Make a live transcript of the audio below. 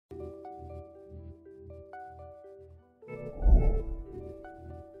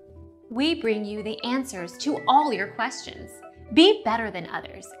We bring you the answers to all your questions. Be better than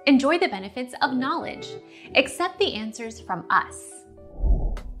others. Enjoy the benefits of knowledge. Accept the answers from us.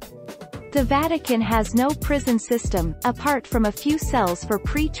 The Vatican has no prison system, apart from a few cells for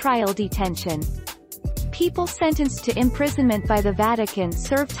pre-trial detention. People sentenced to imprisonment by the Vatican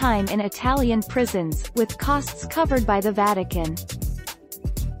serve time in Italian prisons, with costs covered by the Vatican.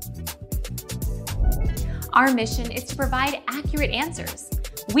 Our mission is to provide accurate answers.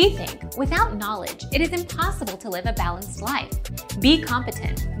 We think, without knowledge, it is impossible to live a balanced life. Be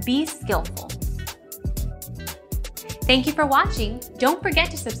competent, be skillful. Thank you for watching. Don't forget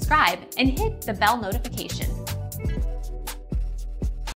to subscribe and hit the bell notification.